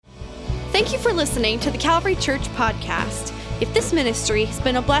Thank you for listening to the Calvary Church podcast. If this ministry has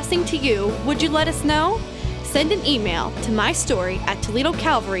been a blessing to you, would you let us know? Send an email to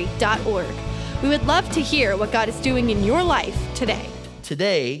mystory@toledocalvary.org. We would love to hear what God is doing in your life today.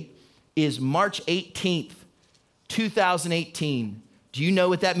 Today is March 18th, 2018. Do you know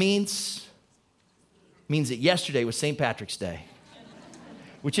what that means? It means that yesterday was St. Patrick's Day,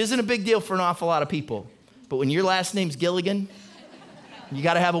 which isn't a big deal for an awful lot of people. But when your last name's Gilligan, you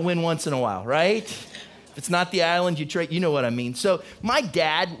got to have a win once in a while, right? If it's not the island you trade, you know what I mean. So my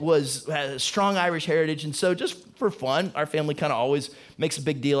dad had a strong Irish heritage, and so just for fun, our family kind of always makes a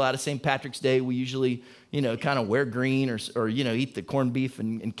big deal out of St. Patrick's Day. We usually, kind of wear green or eat the corned beef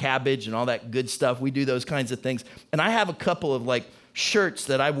and cabbage and all that good stuff. We do those kinds of things. And I have a couple of shirts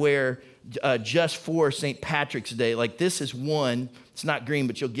that I wear just for St. Patrick's Day. Like this is one. It's not green,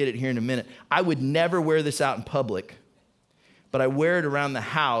 but you'll get it here in a minute. I would never wear this out in public, but I wear it around the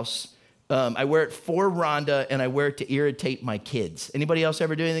house. I wear it for Rhonda, and I wear it to irritate my kids. Anybody else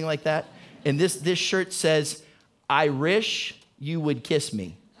ever do anything like that? And this shirt says, "I wish you would kiss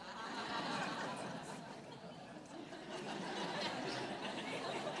me."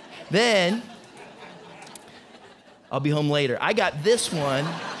 Then, I'll be home later. I got this one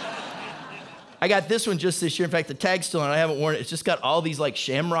just this year. In fact, the tag's still on. I haven't worn it. It's just got all these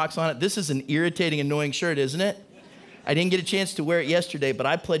shamrocks on it. This is an irritating, annoying shirt, isn't it? I didn't get a chance to wear it yesterday, but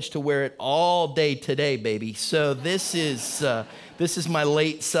I pledged to wear it all day today, baby. So this is my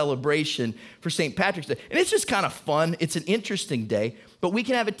late celebration for St. Patrick's Day. And it's just kind of fun. It's an interesting day, but we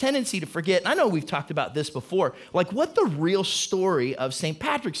can have a tendency to forget, and I know we've talked about this before, what the real story of St.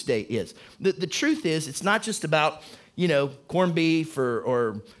 Patrick's Day is. The truth is, it's not just about, corned beef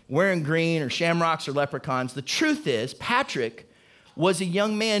or wearing green or shamrocks or leprechauns. The truth is, Patrick was a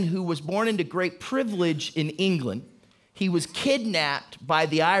young man who was born into great privilege in England. He was kidnapped by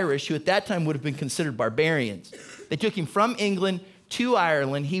the Irish, who at that time would have been considered barbarians. They took him from England to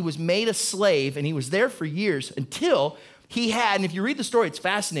Ireland. He was made a slave, and he was there for years until he had, and if you read the story, it's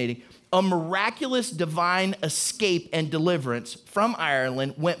fascinating, a miraculous divine escape and deliverance from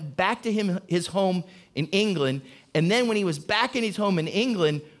Ireland, went back to his home in England, and then when he was back in his home in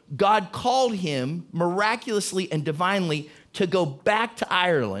England, God called him miraculously and divinely to go back to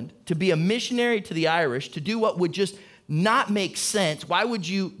Ireland, to be a missionary to the Irish, to do what would just not make sense. Why would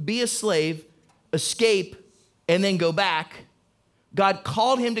you be a slave, escape, and then go back? God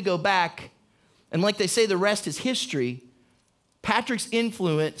called him to go back, and like they say, the rest is history. Patrick's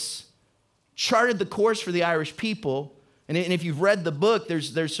influence charted the course for the Irish people, and if you've read the book,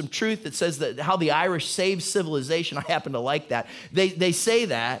 there's some truth that says that how the Irish saved civilization. I happen to like that. They say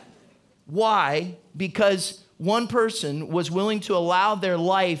that. Why? Because one person was willing to allow their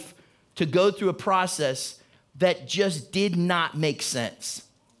life to go through a process that just did not make sense.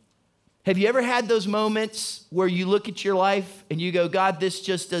 Have you ever had those moments where you look at your life and you go, God, this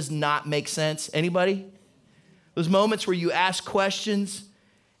just does not make sense? Anybody? Those moments where you ask questions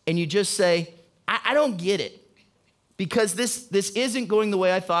and you just say, I don't get it, because this isn't going the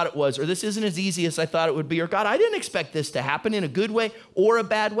way I thought it was, or this isn't as easy as I thought it would be, or God, I didn't expect this to happen in a good way or a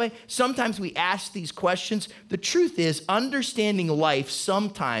bad way. Sometimes we ask these questions. The truth is, understanding life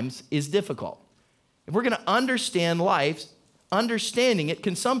sometimes is difficult. If we're going to understand life, understanding it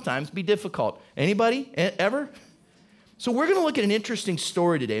can sometimes be difficult. Anybody? Ever? So we're going to look at an interesting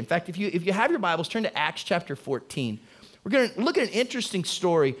story today. In fact, if you have your Bibles, turn to Acts chapter 14. We're going to look at an interesting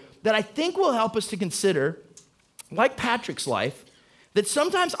story that I think will help us to consider, like Patrick's life, that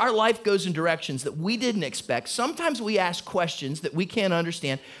sometimes our life goes in directions that we didn't expect. Sometimes we ask questions that we can't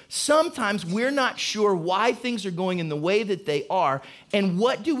understand. Sometimes we're not sure why things are going in the way that they are, and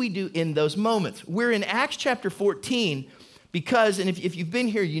what do we do in those moments? We're in Acts chapter 14 because, and if you've been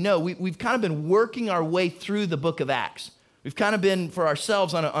here, we've kind of been working our way through the book of Acts. We've kind of been, for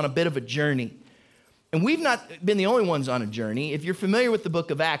ourselves, on a bit of a journey. And we've not been the only ones on a journey. If you're familiar with the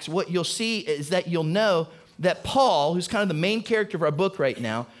book of Acts, what you'll see is that you'll know that Paul, who's kind of the main character of our book right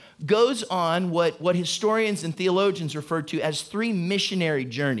now, goes on what historians and theologians refer to as 3 missionary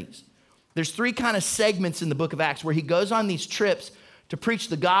journeys. There's 3 kind of segments in the book of Acts where he goes on these trips to preach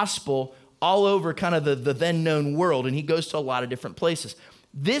the gospel all over kind of the then known world, and he goes to a lot of different places.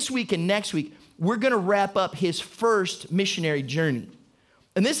 This week and next week, we're going to wrap up his first missionary journey.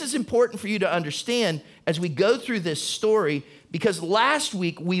 And this is important for you to understand as we go through this story, because last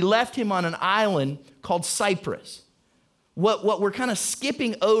week we left him on an island called Cyprus. What we're kind of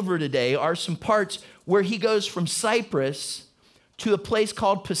skipping over today are some parts where he goes from Cyprus to a place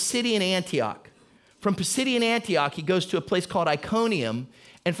called Pisidian Antioch. From Pisidian Antioch, he goes to a place called Iconium,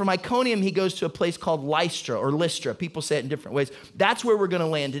 And from Iconium, he goes to a place called Lystra or Lystra. People say it in different ways. That's where we're going to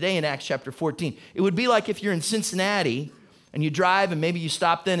land today in Acts chapter 14. It would be like if you're in Cincinnati and you drive and maybe you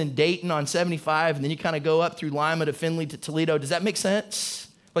stop then in Dayton on 75 and then you kind of go up through Lima to Findlay to Toledo. Does that make sense?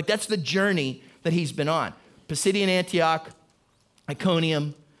 Like that's the journey that he's been on. Pisidian Antioch,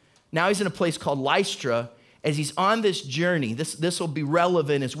 Iconium. Now he's in a place called Lystra. As he's on this journey, this will be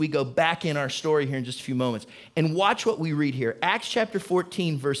relevant as we go back in our story here in just a few moments. And watch what we read here. Acts chapter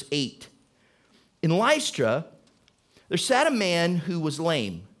 14, verse 8. In Lystra, there sat a man who was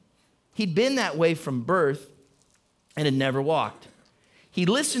lame. He'd been that way from birth and had never walked. He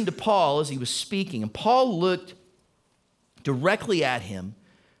listened to Paul as he was speaking, and Paul looked directly at him,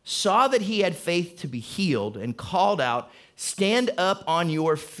 saw that he had faith to be healed, and called out, "Stand up on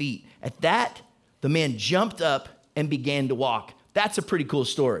your feet." At that, the man jumped up and began to walk. That's a pretty cool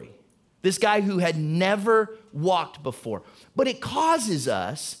story. This guy who had never walked before. But it causes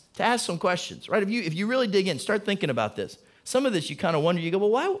us to ask some questions, right? If you really dig in, start thinking about this. Some of this you kind of wonder, you go,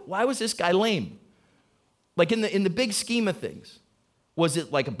 well, why was this guy lame? Like in the big scheme of things, was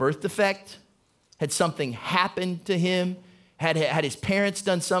it like a birth defect? Had something happened to him? Had his parents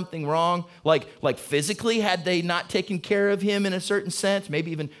done something wrong? Like physically, had they not taken care of him in a certain sense? Maybe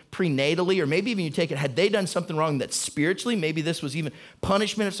even prenatally, or maybe even had they done something wrong that spiritually, maybe this was even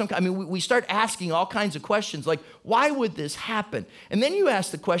punishment of some kind? I mean, we start asking all kinds of questions like, why would this happen? And then you ask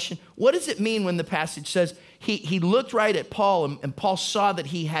the question, what does it mean when the passage says he looked right at Paul and Paul saw that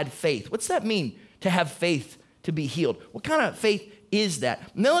he had faith? What's that mean, to have faith to be healed? What kind of faith is that?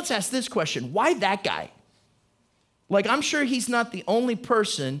 And then let's ask this question, why that guy? Like, I'm sure he's not the only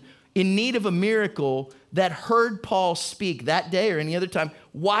person in need of a miracle that heard Paul speak that day or any other time.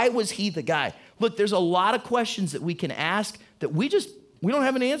 Why was he the guy? Look, there's a lot of questions that we can ask that we don't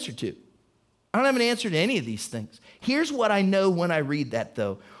have an answer to. I don't have an answer to any of these things. Here's what I know when I read that,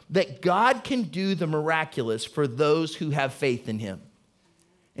 though, that God can do the miraculous for those who have faith in him.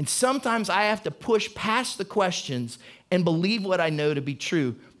 And sometimes I have to push past the questions and believe what I know to be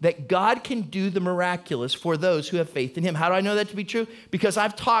true, that God can do the miraculous for those who have faith in him. How do I know that to be true? Because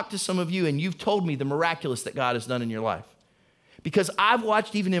I've talked to some of you and you've told me the miraculous that God has done in your life. Because I've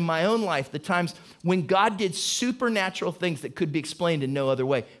watched even in my own life the times when God did supernatural things that could be explained in no other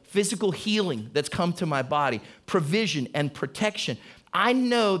way. Physical healing that's come to my body, provision and protection. I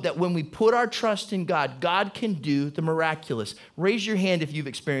know that when we put our trust in God, God can do the miraculous. Raise your hand if you've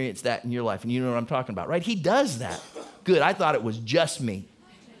experienced that in your life, and you know what I'm talking about, right? He does that. Good, I thought it was just me,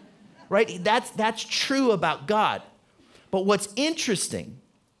 right? That's true about God. But what's interesting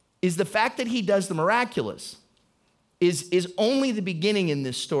is the fact that he does the miraculous is only the beginning in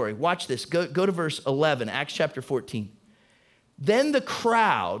this story. Watch this. Go to verse 11, Acts chapter 14. Then the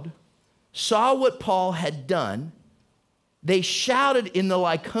crowd saw what Paul had done. They shouted in the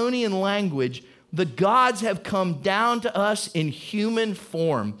Lycaonian language, "The gods have come down to us in human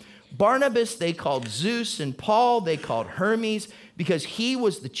form." Barnabas they called Zeus, and Paul they called Hermes, because he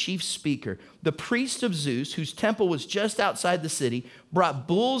was the chief speaker. The priest of Zeus, whose temple was just outside the city, brought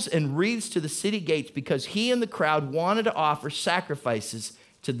bulls and wreaths to the city gates because he and the crowd wanted to offer sacrifices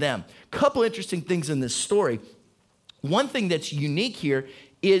to them. Couple interesting things in this story. One thing that's unique here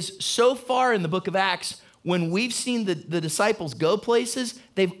is so far in the book of Acts, when we've seen the disciples go places,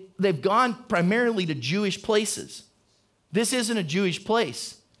 they've gone primarily to Jewish places. This isn't a Jewish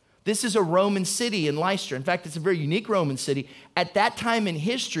place. This is a Roman city in Lystra. In fact, it's a very unique Roman city. At that time in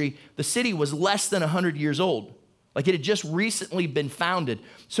history, the city was less than 100 years old. Like it had just recently been founded.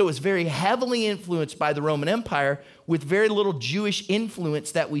 So it was very heavily influenced by the Roman Empire with very little Jewish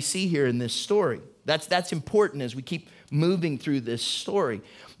influence that we see here in this story. That's important as we keep moving through this story.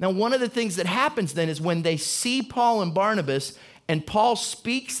 Now, one of the things that happens then is when they see Paul and Barnabas, and Paul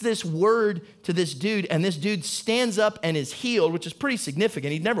speaks this word to this dude, and this dude stands up and is healed, which is pretty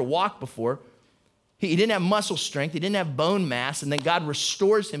significant. He'd never walked before. He didn't have muscle strength. He didn't have bone mass, and then God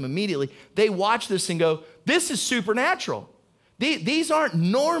restores him immediately. They watch this and go, this is supernatural. These aren't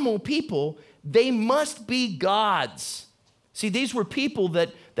normal people. They must be gods. See, these were people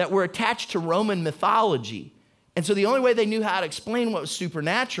that were attached to Roman mythology. And so the only way they knew how to explain what was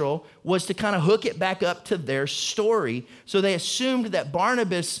supernatural was to kind of hook it back up to their story. So they assumed that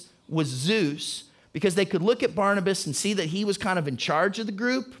Barnabas was Zeus because they could look at Barnabas and see that he was kind of in charge of the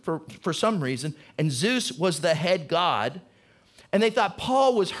group for some reason, and Zeus was the head god. And they thought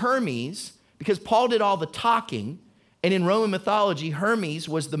Paul was Hermes because Paul did all the talking. And in Roman mythology, Hermes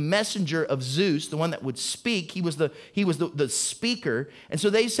was the messenger of Zeus, the one that would speak. He was the speaker. And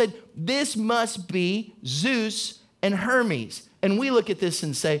so they said, this must be Zeus and Hermes. And we look at this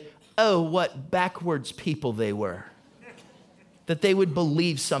and say, oh, what backwards people they were. that they would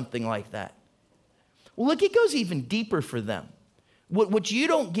believe something like that? Well, look, it goes even deeper for them. What you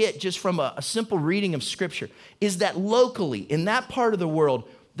don't get just from a simple reading of Scripture is that locally, in that part of the world,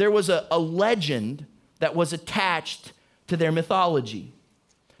 there was a legend that was attached to their mythology.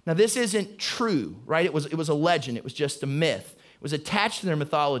 Now, this isn't true, right? It was a legend. It was just a myth. It was attached to their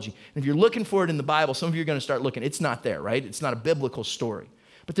mythology. And if you're looking for it in the Bible, some of you are going to start looking. It's not there, right? It's not a biblical story.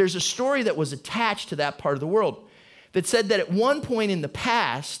 But there's a story that was attached to that part of the world that said that at one point in the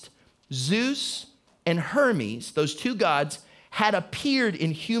past, Zeus and Hermes, those two gods, had appeared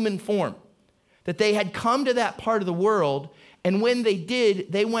in human form, that they had come to that part of the world, and when they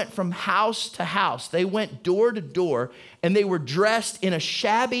did, they went from house to house. They went door to door, and they were dressed in a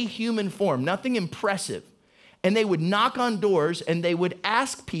shabby human form, nothing impressive. And they would knock on doors, and they would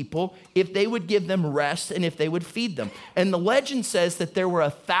ask people if they would give them rest and if they would feed them. And the legend says that there were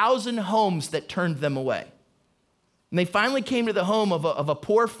 1,000 homes that turned them away. And they finally came to the home of a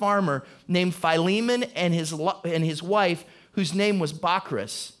poor farmer named Philemon and his wife, whose name was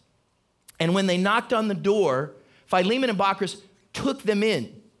Bacchus. And when they knocked on the door, Philemon and Bacchus took them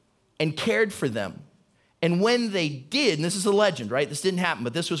in and cared for them. And when they did, and this is a legend, right? This didn't happen,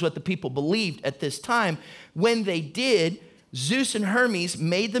 but this was what the people believed at this time. When they did, Zeus and Hermes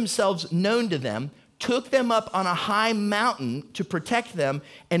made themselves known to them, took them up on a high mountain to protect them,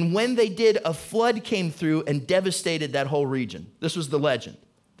 and when they did, a flood came through and devastated that whole region. This was the legend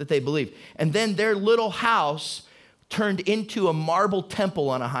that they believed. And then their little house turned into a marble temple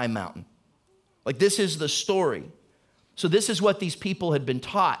on a high mountain. Like, this is the story. So this is what these people had been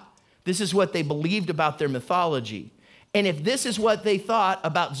taught. This is what they believed about their mythology. And if this is what they thought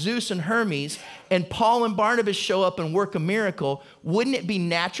about Zeus and Hermes, and Paul and Barnabas show up and work a miracle, wouldn't it be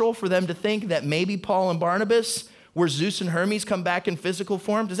natural for them to think that maybe Paul and Barnabas were Zeus and Hermes come back in physical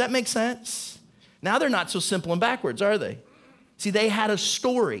form? Does that make sense? Now they're not so simple and backwards, are they? See, they had a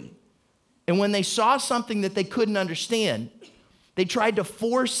story. And when they saw something that they couldn't understand, they tried to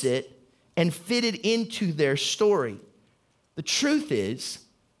force it and fit it into their story. The truth is,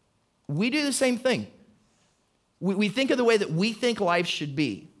 we do the same thing. We think of the way that we think life should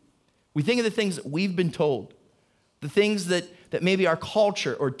be. We think of the things that we've been told, the things that maybe our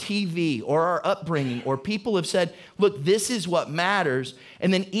culture or TV or our upbringing or people have said, look, this is what matters.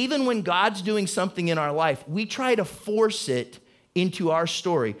 And then even when God's doing something in our life, we try to force it into our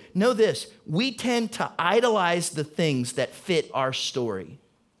story. Know this, we tend to idolize the things that fit our story.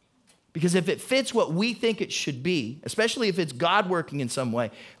 Because if it fits what we think it should be, especially if it's God working in some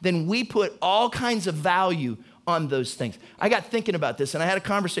way, then we put all kinds of value on those things. I got thinking about this, and I had a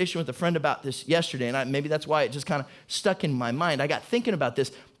conversation with a friend about this yesterday, and maybe that's why it just kind of stuck in my mind. I got thinking about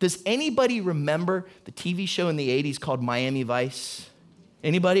this. Does anybody remember the TV show in the 80s called Miami Vice?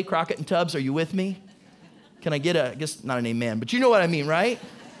 Anybody? Crockett and Tubbs, are you with me? Can I get I guess not an amen, but you know what I mean, right?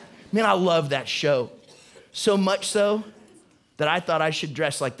 Man, I love that show. So much so that I thought I should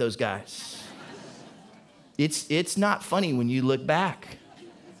dress like those guys. It's not funny when you look back.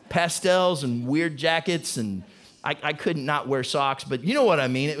 Pastels and weird jackets, and I couldn't not wear socks, but you know what I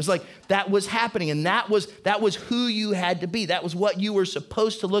mean. It was like that was happening, and that was who you had to be. That was what you were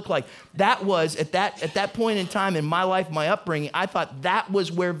supposed to look like. That was at that point in time in my life, my upbringing, I thought that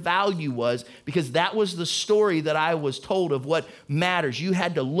was where value was, because that was the story that I was told of what matters. You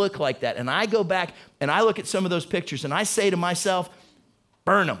had to look like that. And I go back and I look at some of those pictures and I say to myself,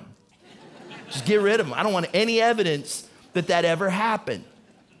 burn them. Just get rid of them. I don't want any evidence that ever happened.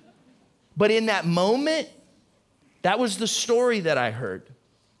 But in that moment, that was the story that I heard.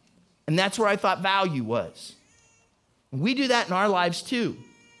 And that's where I thought value was. We do that in our lives too.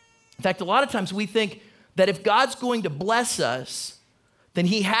 In fact, a lot of times we think that if God's going to bless us, then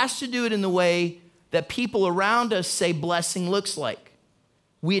he has to do it in the way that people around us say blessing looks like.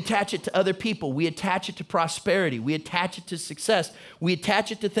 We attach it to other people. We attach it to prosperity. We attach it to success. We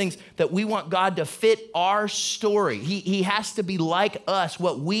attach it to things that we want God to fit our story. He has to be like us,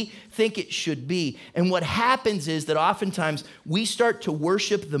 what we think it should be. And what happens is that oftentimes we start to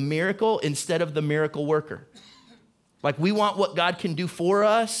worship the miracle instead of the miracle worker. Like we want what God can do for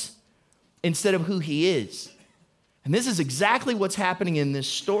us instead of who he is. And this is exactly what's happening in this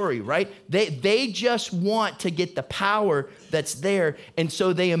story, right? They just want to get the power that's there. And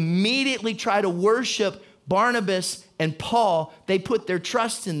so they immediately try to worship Barnabas and Paul. They put their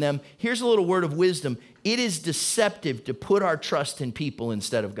trust in them. Here's a little word of wisdom. It is deceptive to put our trust in people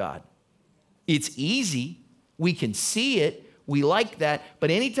instead of God. It's easy. We can see it. We like that. But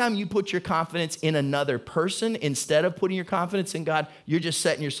anytime you put your confidence in another person instead of putting your confidence in God, you're just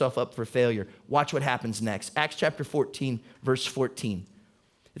setting yourself up for failure. Watch what happens next. Acts chapter 14, verse 14.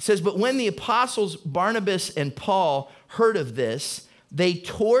 It says, but when the apostles Barnabas and Paul heard of this, they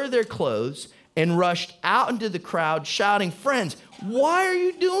tore their clothes and rushed out into the crowd shouting, friends, why are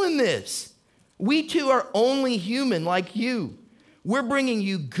you doing this? We too are only human like you. We're bringing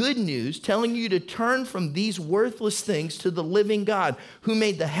you good news, telling you to turn from these worthless things to the living God who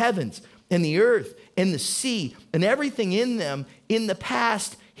made the heavens and the earth and the sea and everything in them. In the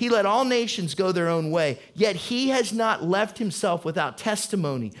past, he let all nations go their own way, yet he has not left himself without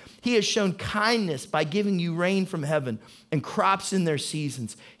testimony. He has shown kindness by giving you rain from heaven and crops in their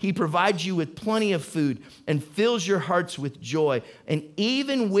seasons. He provides you with plenty of food and fills your hearts with joy. And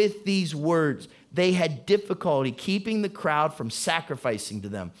even with these words, they had difficulty keeping the crowd from sacrificing to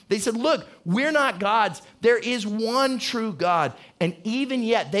them. They said, look, we're not gods. There is one true God. And even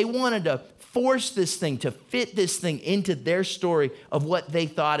yet, they wanted to force this thing, to fit this thing into their story of what they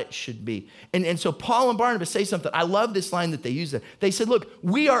thought it should be. And so Paul and Barnabas say something. I love this line that they use there. They said, look,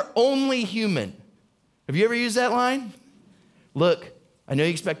 we are only human. Have you ever used that line? Look, I know you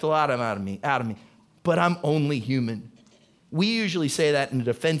expect a lot out of me, but I'm only human. We usually say that in a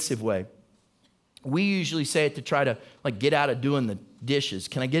defensive way. We usually say it to try to get out of doing the dishes.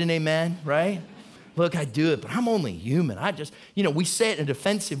 Can I get an amen, right? Look, I do it, but I'm only human. We say it in a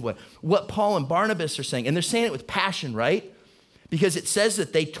defensive way. What Paul and Barnabas are saying, and they're saying it with passion, right? Because it says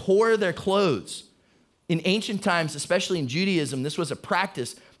that they tore their clothes. In ancient times, especially in Judaism, this was a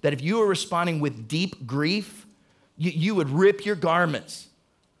practice that if you were responding with deep grief, you would rip your garments.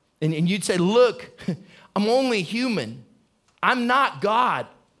 And you'd say, look, I'm only human. I'm not God.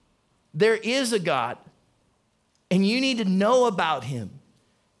 There is a God, and you need to know about him.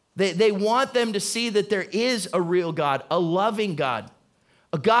 They want them to see that there is a real God, a loving God,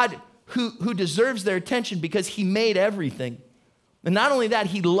 a God who deserves their attention because he made everything. And not only that,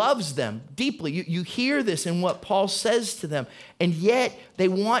 he loves them deeply. You hear this in what Paul says to them, and yet they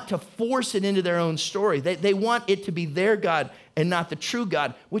want to force it into their own story. They want it to be their God and not the true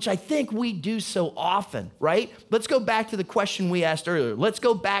God, which I think we do so often, right? Let's go back to the question we asked earlier. Let's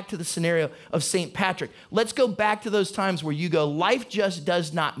go back to the scenario of St. Patrick. Let's go back to those times where you go, life just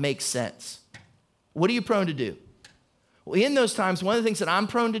does not make sense. What are you prone to do? Well, in those times, one of the things that I'm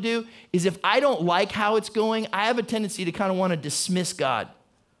prone to do is if I don't like how it's going, I have a tendency to kind of want to dismiss God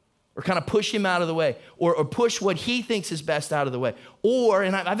or kind of push him out of the way or push what he thinks is best out of the way. Or,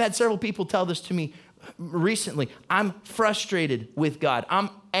 and I've had several people tell this to me recently, I'm frustrated with God.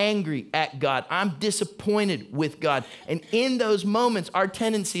 I'm angry at God. I'm disappointed with God. And in those moments, our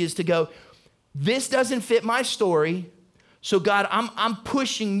tendency is to go, this doesn't fit my story, so God, I'm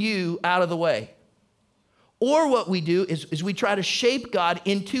pushing you out of the way. Or what we do is we try to shape God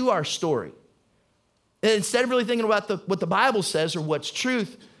into our story. And instead of really thinking about what the Bible says or what's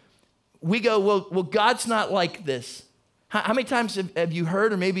truth, we go, well, God's not like this. How many times have you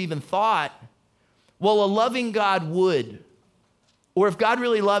heard or maybe even thought, well, a loving God would. Or if God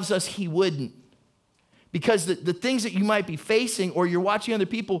really loves us, he wouldn't. Because the things that you might be facing or you're watching other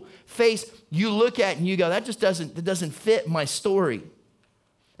people face, you look at and you go, that doesn't fit my story.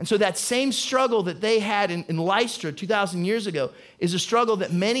 And so that same struggle that they had in Lystra 2,000 years ago is a struggle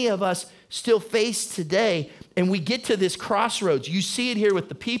that many of us still face today. And we get to this crossroads. You see it here with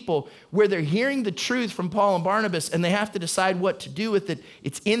the people where they're hearing the truth from Paul and Barnabas and they have to decide what to do with it.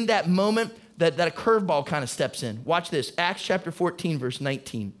 It's in that moment that a curveball kind of steps in. Watch this, Acts chapter 14, verse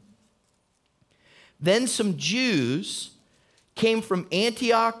 19. Then some Jews came from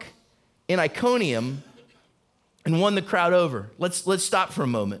Antioch and Iconium and won the crowd over. Let's stop for a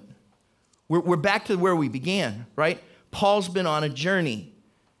moment. We're back to where we began, right? Paul's been on a journey.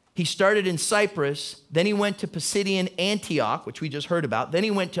 He started in Cyprus, then he went to Pisidian Antioch, which we just heard about. Then he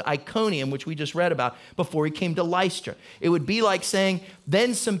went to Iconium, which we just read about, before he came to Lystra. It would be like saying,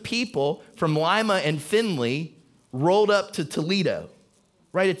 then some people from Lima and Findlay rolled up to Toledo,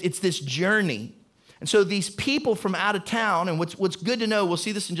 right? It's this journey. And so these people from out of town, and what's good to know, we'll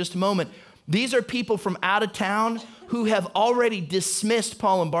see this in just a moment, these are people from out of town who have already dismissed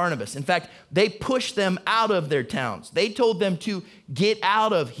Paul and Barnabas. In fact, they pushed them out of their towns. They told them to get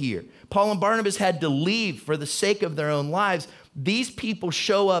out of here. Paul and Barnabas had to leave for the sake of their own lives. These people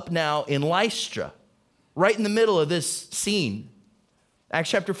show up now in Lystra, right in the middle of this scene. Acts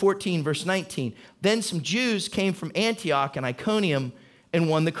chapter 14, verse 19. Then some Jews came from Antioch and Iconium and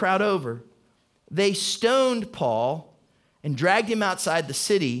won the crowd over. They stoned Paul and dragged him outside the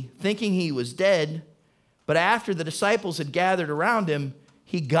city, thinking he was dead. But after the disciples had gathered around him,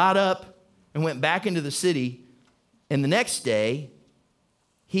 he got up and went back into the city. And the next day,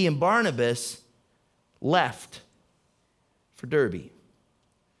 he and Barnabas left for Derbe.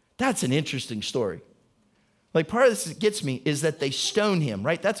 That's an interesting story. Like, part of this that gets me is that they stone him,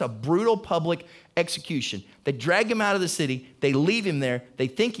 right? That's a brutal public execution. They drag him out of the city. They leave him there. They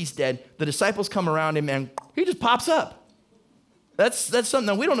think he's dead. The disciples come around him, and he just pops up. That's something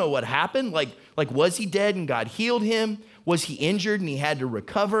that we don't know what happened. Like, was he dead and God healed him? Was he injured and he had to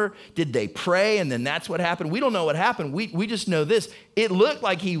recover? Did they pray and then that's what happened? We don't know what happened. We just know this. It looked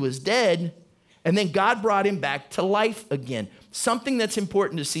like he was dead, and then God brought him back to life again. Something that's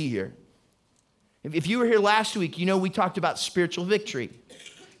important to see here. If you were here last week, you know we talked about spiritual victory.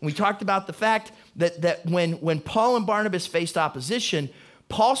 We talked about the fact that when Paul and Barnabas faced opposition,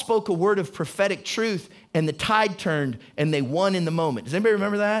 Paul spoke a word of prophetic truth, and the tide turned, and they won in the moment. Does anybody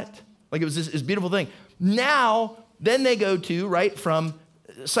remember that? Like, it was this beautiful thing. Now, then they go to, right, from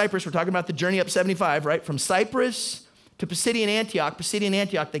Cyprus, we're talking about the journey up 75, right? From Cyprus to Pisidian Antioch. Pisidian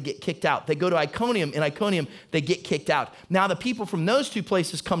Antioch, they get kicked out. They go to Iconium. In Iconium, they get kicked out. Now the people from those two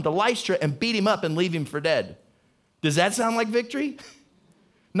places come to Lystra and beat him up and leave him for dead. Does that sound like victory?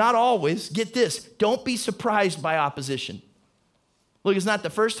 Not always. Get this. Don't be surprised by opposition. Look, it's not the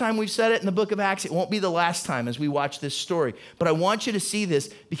first time we've said it in the book of Acts. It won't be the last time as we watch this story. But I want you to see this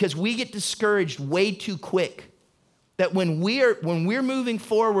because we get discouraged way too quick. That when we're moving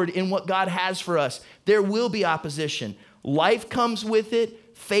forward in what God has for us, there will be opposition. Life comes with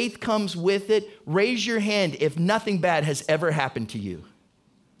it. Faith comes with it. Raise your hand if nothing bad has ever happened to you.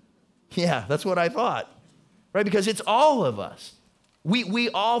 Yeah, that's what I thought. Right? Because it's all of us. We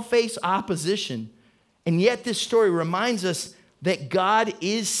all face opposition. And yet this story reminds us that God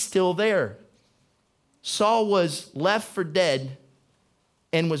is still there. Saul was left for dead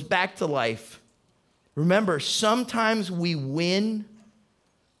and was back to life. Remember, sometimes we win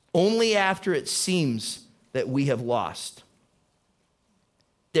only after it seems that we have lost.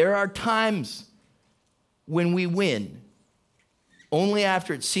 There are times when we win only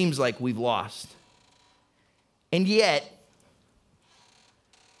after it seems like we've lost. And yet,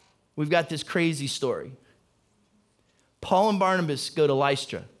 we've got this crazy story. Paul and Barnabas go to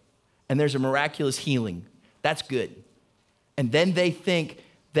Lystra, and there's a miraculous healing. That's good. And then they think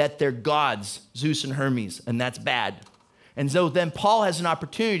that they're gods, Zeus and Hermes, and that's bad. And so then Paul has an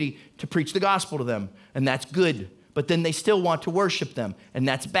opportunity to preach the gospel to them, and that's good. But then they still want to worship them, and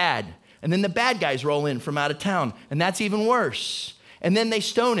that's bad. And then the bad guys roll in from out of town, and that's even worse. And then they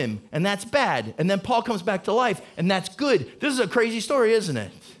stone him, and that's bad. And then Paul comes back to life, and that's good. This is a crazy story, isn't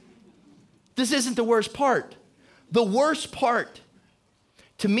it? This isn't the worst part. The worst part,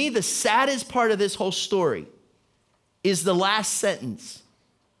 to me, the saddest part of this whole story is the last sentence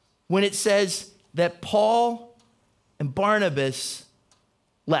when it says that Paul and Barnabas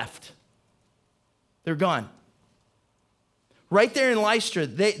left. They're gone. Right there in Lystra,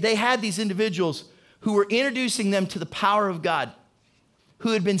 they had these individuals who were introducing them to the power of God,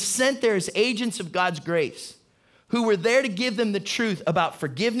 who had been sent there as agents of God's grace, who were there to give them the truth about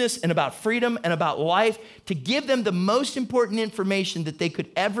forgiveness and about freedom and about life, to give them the most important information that they could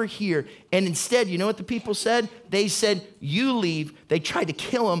ever hear. And instead, you know what the people said? They said, you leave. They tried to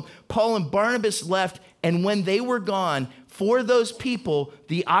kill him. Paul and Barnabas left. And when they were gone, for those people,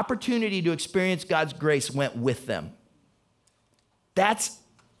 the opportunity to experience God's grace went with them. That's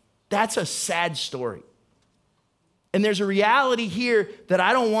a sad story. And there's a reality here that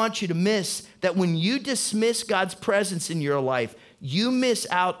I don't want you to miss, that when you dismiss God's presence in your life, you miss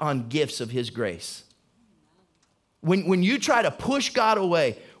out on gifts of his grace. When you try to push God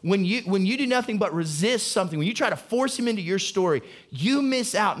away, when you do nothing but resist something, when you try to force him into your story, you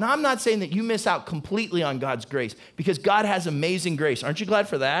miss out. Now, I'm not saying that you miss out completely on God's grace, because God has amazing grace. Aren't you glad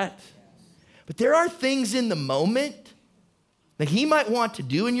for that? But there are things in the moment that he might want to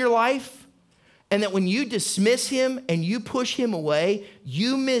do in your life, and that when you dismiss him and you push him away,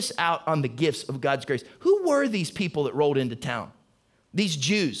 you miss out on the gifts of God's grace. Who were these people that rolled into town? These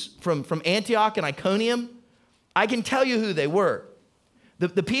Jews from Antioch and Iconium? I can tell you who they were.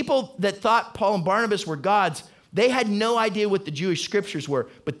 The people that thought Paul and Barnabas were gods, they had no idea what the Jewish scriptures were.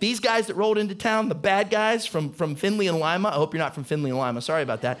 But these guys that rolled into town, the bad guys from Findlay and Lima, I hope you're not from Findlay and Lima, sorry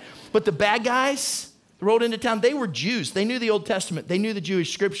about that. But the bad guys that rolled into town, they were Jews. They knew the Old Testament. They knew the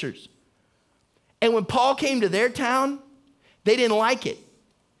Jewish scriptures. And when Paul came to their town, they didn't like it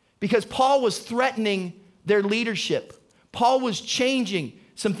because Paul was threatening their leadership. Paul was changing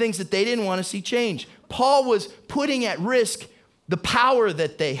some things that they didn't want to see change. Paul was putting at risk the power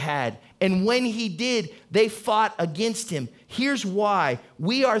that they had. And when he did, they fought against him. Here's why.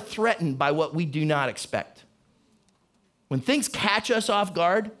 We are threatened by what we do not expect. When things catch us off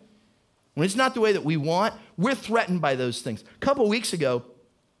guard, when it's not the way that we want, we're threatened by those things. A couple weeks ago,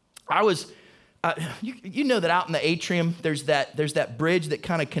 I was... you know that out in the atrium, there's that bridge that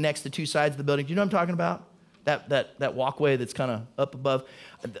kind of connects the two sides of the building. Do you know what I'm talking about? that walkway that's kind of up above.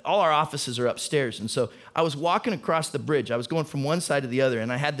 All our offices are upstairs. And so I was walking across the bridge. I was going from one side to the other,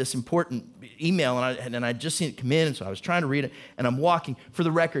 and I had this important email, and I'd just seen it come in, and so I was trying to read it, and I'm walking. For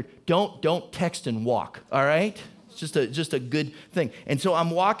the record, don't text and walk, all right? It's just a good thing. And so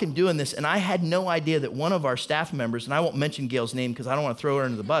I'm walking doing this, and I had no idea that one of our staff members, and I won't mention Gail's name because I don't want to throw her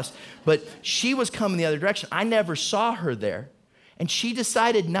under the bus, but she was coming the other direction. I never saw her there, and she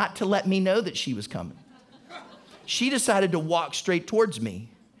decided not to let me know that she was coming. She decided to walk straight towards me.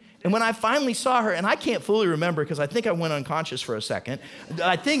 And when I finally saw her, and I can't fully remember because I think I went unconscious for a second.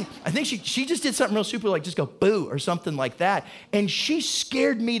 I think she just did something real super, like just go boo or something like that. And she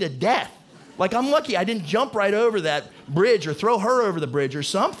scared me to death. Like, I'm lucky I didn't jump right over that bridge or throw her over the bridge or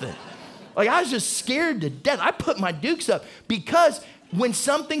something. Like, I was just scared to death. I put my dukes up because when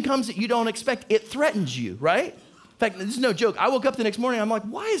something comes that you don't expect, it threatens you, right? In fact, this is no joke. I woke up the next morning, I'm like,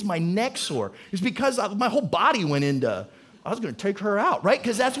 why is my neck sore? It's because my whole body went into, I was going to take her out, right?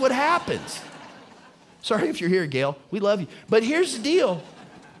 Because that's what happens. Sorry if you're here, Gail. We love you. But here's the deal.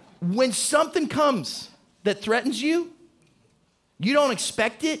 When something comes that threatens you, you don't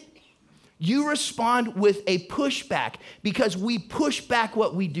expect it, you respond with a pushback because we push back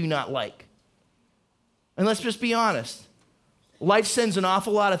what we do not like. And let's just be honest. Life sends an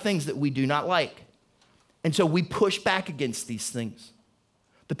awful lot of things that we do not like. And so we push back against these things.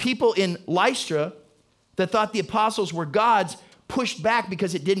 The people in Lystra that thought the apostles were gods pushed back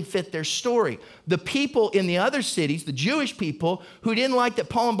because it didn't fit their story. The people in the other cities, the Jewish people, who didn't like that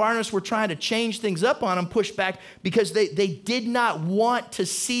Paul and Barnabas were trying to change things up on them, pushed back because they did not want to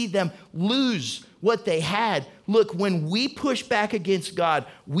see them lose what they had. Look, when we push back against God,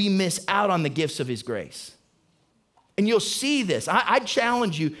 we miss out on the gifts of his grace. And you'll see this. I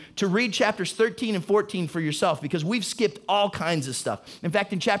challenge you to read chapters 13 and 14 for yourself because we've skipped all kinds of stuff. In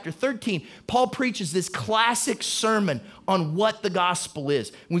fact, in chapter 13, Paul preaches this classic sermon on what the gospel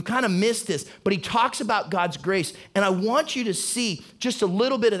is. We've kind of missed this, but he talks about God's grace. And I want you to see just a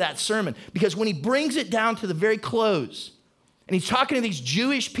little bit of that sermon because when he brings it down to the very close, and he's talking to these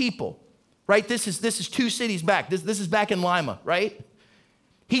Jewish people, right? This is 2 cities back. This is back in Lima, right?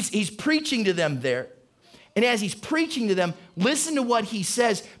 He's preaching to them there. And as he's preaching to them, listen to what he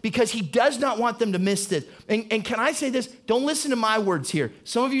says because he does not want them to miss this. And can I say this? Don't listen to my words here.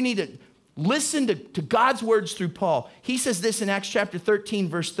 Some of you need to listen to God's words through Paul. He says this in Acts chapter 13,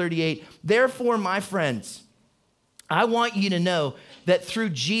 verse 38. Therefore, my friends, I want you to know that through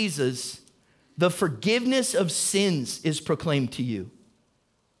Jesus, the forgiveness of sins is proclaimed to you.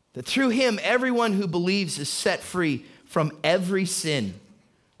 That through him, everyone who believes is set free from every sin.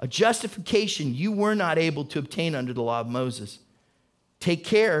 A justification you were not able to obtain under the law of Moses. Take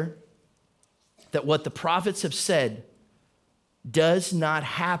care that what the prophets have said does not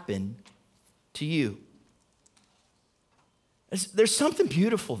happen to you. There's something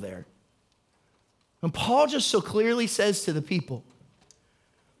beautiful there. And Paul just so clearly says to the people,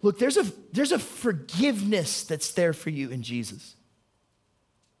 look, there's a forgiveness that's there for you in Jesus.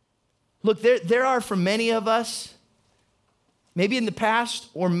 Look, there are for many of us, maybe in the past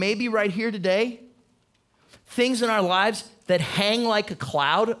or maybe right here today, things in our lives that hang like a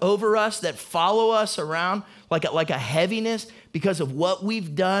cloud over us, that follow us around like a heaviness because of what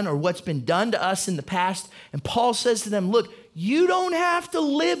we've done or what's been done to us in the past. And Paul says to them, look, you don't have to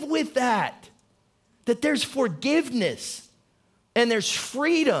live with that there's forgiveness and there's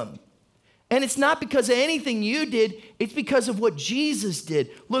freedom. And it's not because of anything you did, it's because of what Jesus did.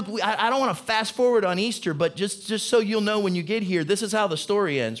 Look, I don't want to fast forward on Easter, but just so you'll know when you get here, this is how the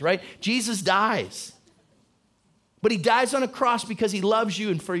story ends, right? Jesus dies. But he dies on a cross because he loves you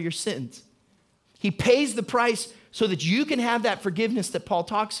and for your sins. He pays the price so that you can have that forgiveness that Paul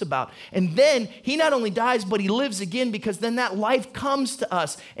talks about. And then he not only dies, but he lives again because then that life comes to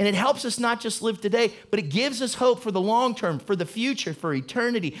us. And it helps us not just live today, but it gives us hope for the long term, for the future, for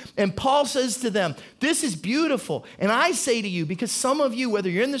eternity. And Paul says to them, this is beautiful. And I say to you, because some of you, whether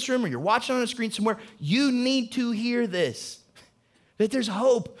you're in this room or you're watching on a screen somewhere, you need to hear this. That there's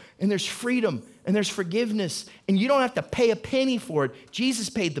hope and there's freedom and there's forgiveness. And you don't have to pay a penny for it. Jesus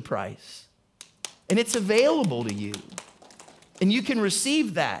paid the price. And it's available to you. And you can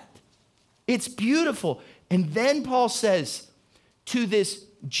receive that. It's beautiful. And then Paul says to this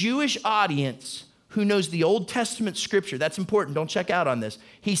Jewish audience who knows the Old Testament scripture, that's important, don't check out on this.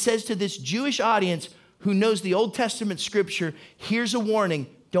 He says to this Jewish audience who knows the Old Testament scripture, here's a warning,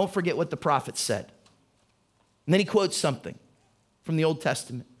 don't forget what the prophets said. And then he quotes something from the Old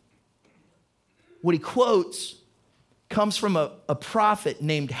Testament. What he quotes comes from a prophet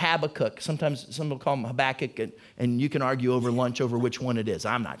named Habakkuk. Sometimes some will call him Habakkuk, and you can argue over lunch over which one it is.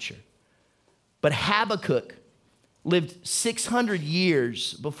 I'm not sure. But Habakkuk lived 600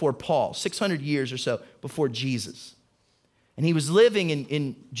 years before Paul, 600 years or so before Jesus. And he was living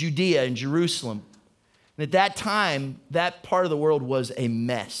in Judea, in Jerusalem. And at that time, that part of the world was a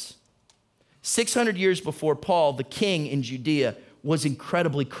mess. 600 years before Paul, the king in Judea was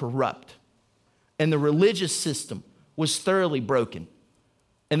incredibly corrupt. And the religious system was thoroughly broken.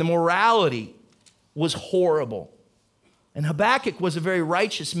 And the morality was horrible. And Habakkuk was a very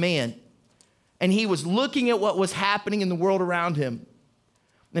righteous man. And he was looking at what was happening in the world around him.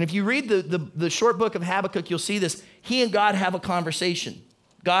 And if you read the short book of Habakkuk, you'll see this. He and God have a conversation.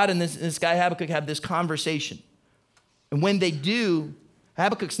 God and this guy Habakkuk have this conversation. And when they do,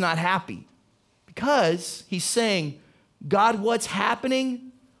 Habakkuk's not happy because he's saying, God, what's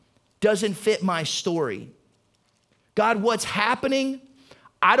happening doesn't fit my story. God, what's happening,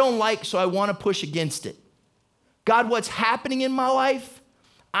 I don't like, so I want to push against it. God, what's happening in my life,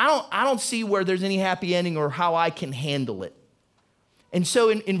 I don't see where there's any happy ending or how I can handle it. And so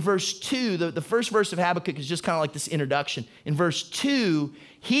in verse 2, the first verse of Habakkuk is just kind of like this introduction. In verse 2,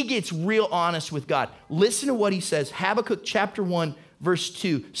 he gets real honest with God. Listen to what he says. Habakkuk chapter 1, verse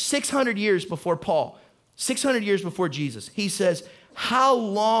 2, 600 years before Paul, 600 years before Jesus. He says, how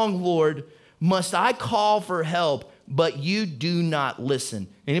long, Lord, must I call for help, but you do not listen?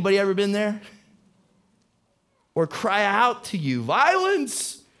 Anybody ever been there? Or cry out to you,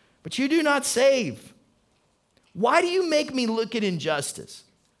 violence, but you do not save. Why do you make me look at injustice?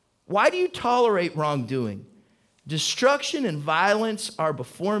 Why do you tolerate wrongdoing? Destruction and violence are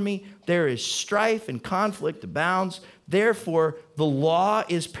before me. There is strife and conflict abounds. Therefore, the law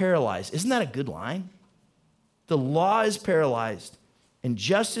is paralyzed. Isn't that a good line? The law is paralyzed, and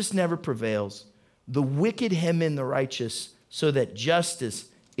justice never prevails. The wicked hem in the righteous, so that justice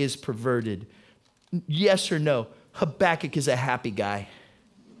is perverted. Yes or no? Habakkuk is a happy guy.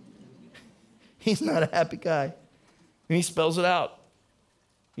 He's not a happy guy. And he spells it out.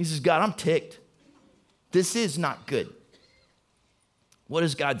 He says, God, I'm ticked. This is not good. What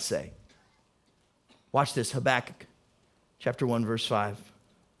does God say? Watch this, Habakkuk chapter 1, verse 5.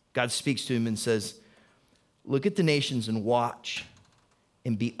 God speaks to him and says, look at the nations and watch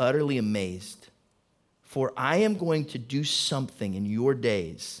and be utterly amazed. For I am going to do something in your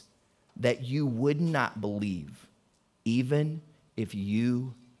days that you would not believe, even if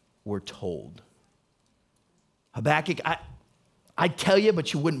you were told. Habakkuk, I'd tell you,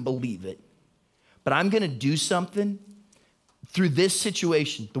 but you wouldn't believe it. But I'm going to do something through this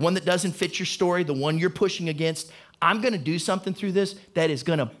situation, the one that doesn't fit your story, the one you're pushing against. I'm going to do something through this that is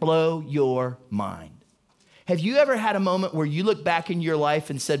going to blow your mind. Have you ever had a moment where you look back in your life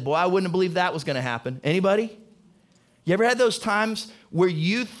and said, boy, I wouldn't have believed that was going to happen? Anybody? You ever had those times where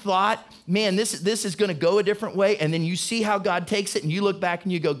you thought, man, this is going to go a different way, and then you see how God takes it, and you look back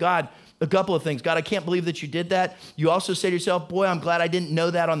and you go, God, a couple of things. God, I can't believe that you did that. You also say to yourself, boy, I'm glad I didn't know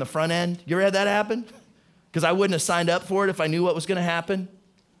that on the front end. You ever had that happen? Because I wouldn't have signed up for it if I knew what was going to happen.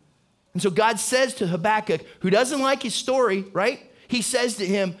 And so God says to Habakkuk, who doesn't like his story, right? He says to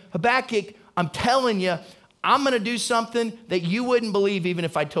him, Habakkuk, I'm telling you, I'm going to do something that you wouldn't believe even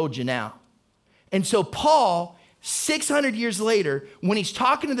if I told you now. And so Paul, 600 years later, when he's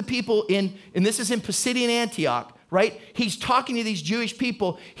talking to the people and this is in Pisidian Antioch, right? He's talking to these Jewish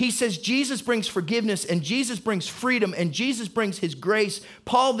people. He says, Jesus brings forgiveness and Jesus brings freedom and Jesus brings his grace.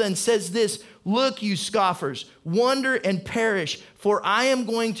 Paul then says this, look, you scoffers, wonder and perish, for I am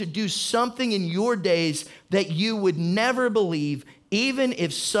going to do something in your days that you would never believe, even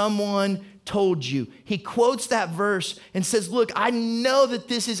if someone told you. He quotes that verse and says, look, I know that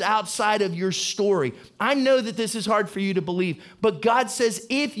this is outside of your story. I know that this is hard for you to believe, but God says,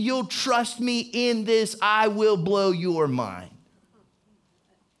 if you'll trust me in this, I will blow your mind.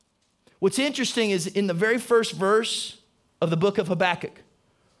 What's interesting is in the very first verse of the book of Habakkuk,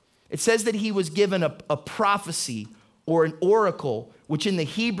 it says that he was given a prophecy or an oracle, which in the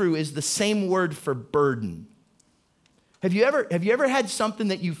Hebrew is the same word for burden. Have you ever had something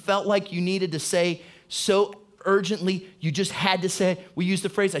that you felt like you needed to say so urgently, you just had to say it? We use the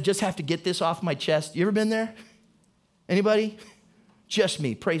phrase, I just have to get this off my chest. You ever been there? Anybody? Just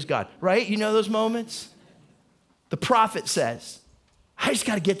me, praise God, right? You know those moments? The prophet says, I just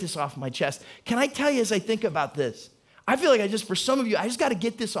got to get this off my chest. Can I tell you as I think about this, I feel like for some of you, I just got to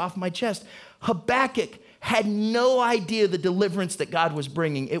get this off my chest. Habakkuk had no idea the deliverance that God was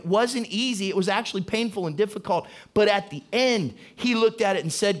bringing. It wasn't easy. It was actually painful and difficult. But at the end, he looked at it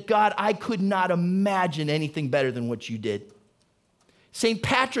and said, God, I could not imagine anything better than what you did. St.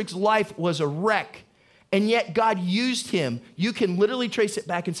 Patrick's life was a wreck, and yet God used him. You can literally trace it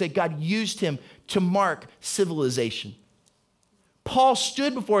back and say God used him to mark civilization. Paul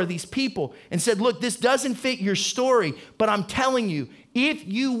stood before these people and said, look, this doesn't fit your story, but I'm telling you, if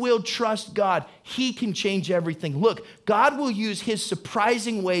you will trust God, he can change everything. Look, God will use his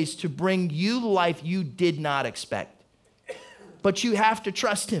surprising ways to bring you life you did not expect. But you have to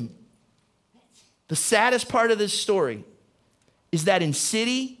trust him. The saddest part of this story is that in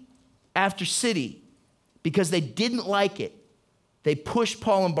city after city, because they didn't like it, they pushed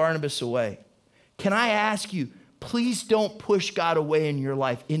Paul and Barnabas away. Can I ask you, please don't push God away in your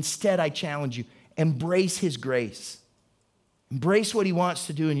life. Instead, I challenge you, embrace his grace. Embrace what he wants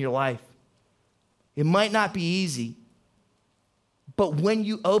to do in your life. It might not be easy, but when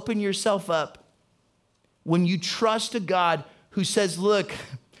you open yourself up, when you trust a God who says, look,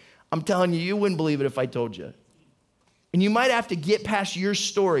 I'm telling you, you wouldn't believe it if I told you. And you might have to get past your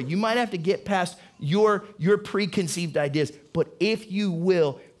story. You might have to get past your preconceived ideas. But if you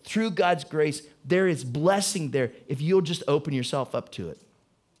will, through God's grace, there is blessing there if you'll just open yourself up to it.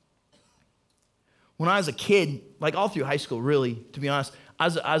 When I was a kid, like all through high school, really, to be honest, I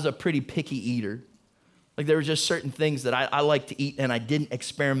was a pretty picky eater. Like there were just certain things that I liked to eat, and I didn't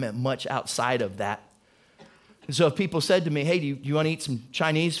experiment much outside of that. And so if people said to me, hey, do you want to eat some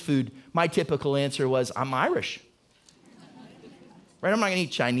Chinese food? My typical answer was, I'm Irish. Right? I'm not going to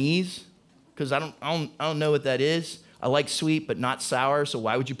eat Chinese because I don't know what that is. I like sweet but not sour, so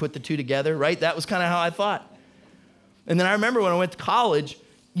why would you put the two together, right? That was kind of how I thought. And then I remember when I went to college,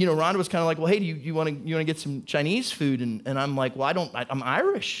 Rhonda was kind of like, well, hey, do you want to get some Chinese food? And I'm like, well, I'm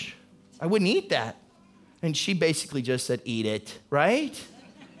Irish. I wouldn't eat that. And she basically just said, eat it, right?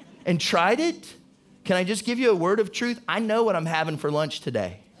 And tried it. Can I just give you a word of truth? I know what I'm having for lunch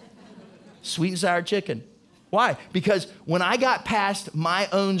today. Sweet and sour chicken. Why? Because when I got past my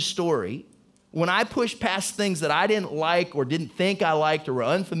own story, when I pushed past things that I didn't like or didn't think I liked or were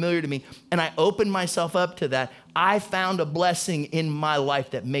unfamiliar to me, and I opened myself up to that, I found a blessing in my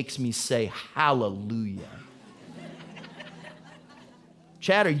life that makes me say, hallelujah.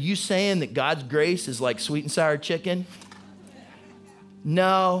 Chad, are you saying that God's grace is like sweet and sour chicken?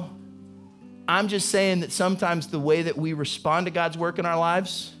 No. I'm just saying that sometimes the way that we respond to God's work in our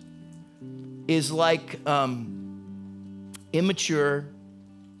lives is like immature,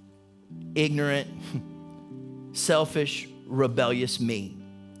 ignorant, selfish, rebellious me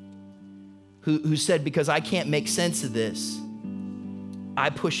who said, because I can't make sense of this, I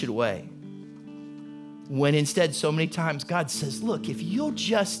push it away. When instead, so many times God says, look, if you'll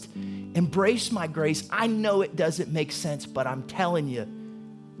just embrace my grace, I know it doesn't make sense, but I'm telling you,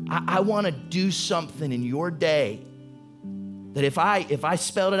 I want to do something in your day that if I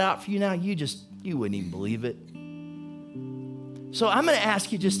spelled it out for you now, you wouldn't even believe it. So I'm going to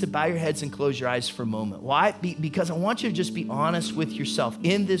ask you just to bow your heads and close your eyes for a moment. Why? Because I want you to just be honest with yourself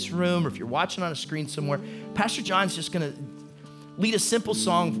in this room, or if you're watching on a screen somewhere. Pastor John's just going to lead a simple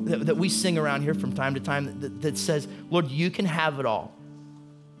song that we sing around here from time to time that says, Lord, you can have it all.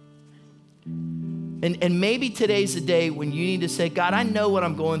 And maybe today's the day when you need to say, God, I know what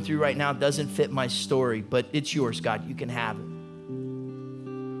I'm going through right now doesn't fit my story, but it's yours, God. You can have it.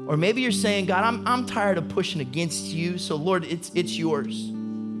 Or maybe you're saying, God, I'm tired of pushing against you, so Lord, it's yours.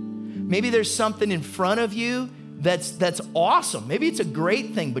 Maybe there's something in front of you that's awesome. Maybe it's a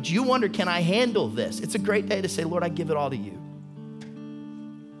great thing, but you wonder, can I handle this? It's a great day to say, Lord, I give it all to you.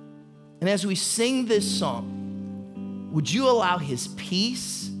 And as we sing this song, would you allow his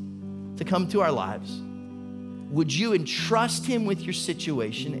peace to come to our lives? Would you entrust him with your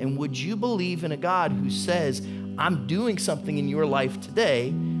situation? And would you believe in a God who says, I'm doing something in your life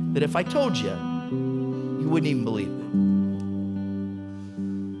today that if I told you, you wouldn't even believe it?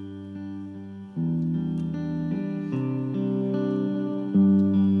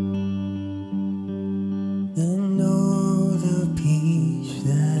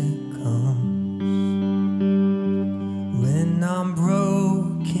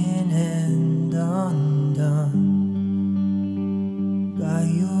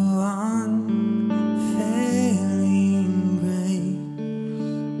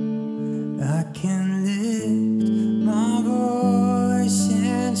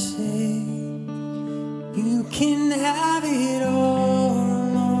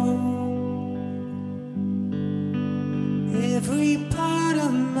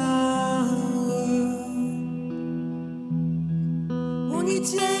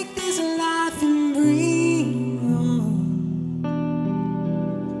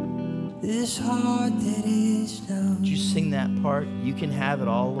 You can have it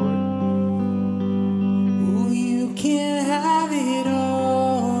all, Lord. Oh, you can have it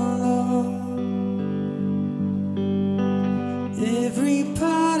all, Lord. Every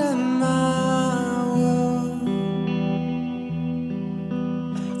part of my world.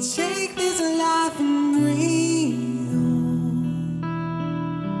 take this life and breathe on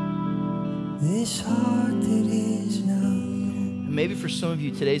this heart that is now yours. And maybe for some of you,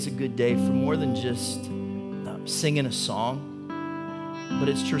 today's a good day for more than just singing a song, but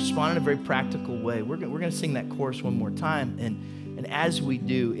it's to respond in a very practical way. We're going to sing that chorus one more time. And as we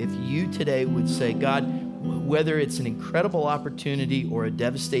do, if you today would say, God, whether it's an incredible opportunity or a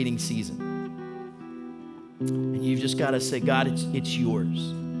devastating season, and you've just got to say, God, it's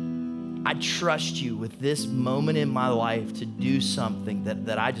yours. I trust you with this moment in my life to do something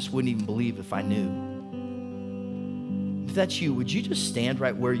that I just wouldn't even believe if I knew. If that's you, would you just stand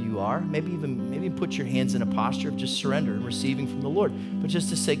right where you are? Maybe even put your hands in a posture of just surrender and receiving from the Lord. But just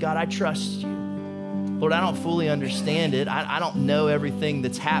to say, God, I trust you. Lord, I don't fully understand it. I don't know everything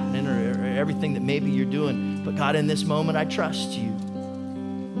that's happening or everything that maybe you're doing. But God, in this moment, I trust you.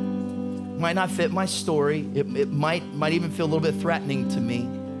 It might not fit my story. It might even feel a little bit threatening to me.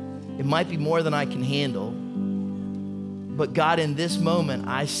 It might be more than I can handle. But God, in this moment,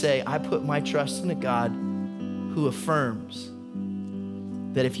 I say, I put my trust in a God who affirms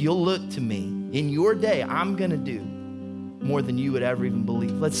that if you'll look to me in your day, I'm going to do more than you would ever even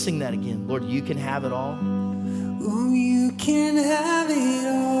believe. Let's sing that again. Lord, you can have it all. Oh, you can have it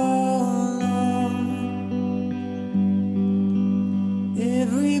all, Lord.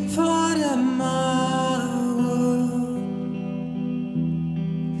 Every part of my world.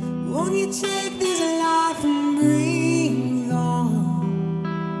 Won't you take this life and breathe on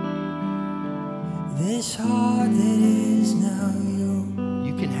this heart that is now yours.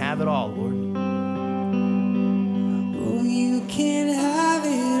 You can have it all, Lord. Oh, you can have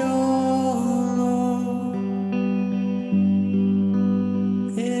it all, Lord.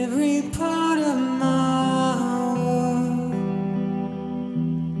 Every part of my world.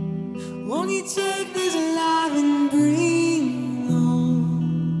 Won't you take this life and breathe on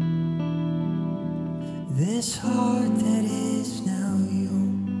this heart that is now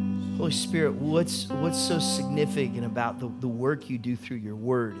yours. Holy Spirit, what's so significant about the work you do through your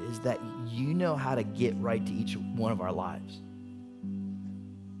word is that you know how to get right to each one of our lives.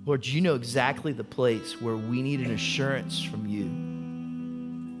 Lord, you know exactly the place where we need an assurance from you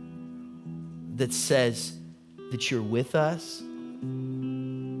that says that you're with us,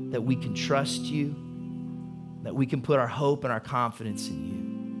 that we can trust you, that we can put our hope and our confidence in you.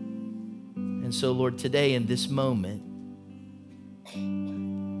 And so, Lord, today in this moment,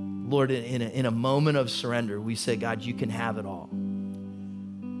 Lord, in a moment of surrender, we say, God, you can have it all.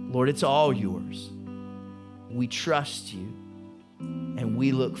 Lord, it's all yours. We trust you, and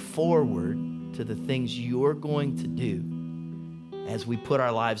we look forward to the things you're going to do as we put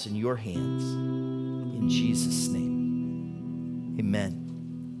our lives in your hands. In Jesus' name, amen.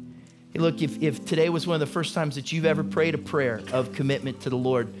 Hey, look, if today was one of the first times that you've ever prayed a prayer of commitment to the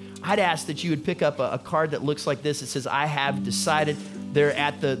Lord, I'd ask that you would pick up a card that looks like this. It says, I have decided. They're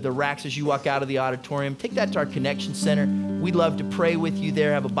at the racks as you walk out of the auditorium. Take that to our Connection Center. We'd love to pray with you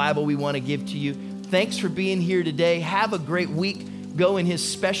there, have a Bible we want to give to you. Thanks for being here today. Have a great week. Go in his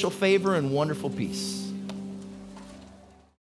special favor and wonderful peace.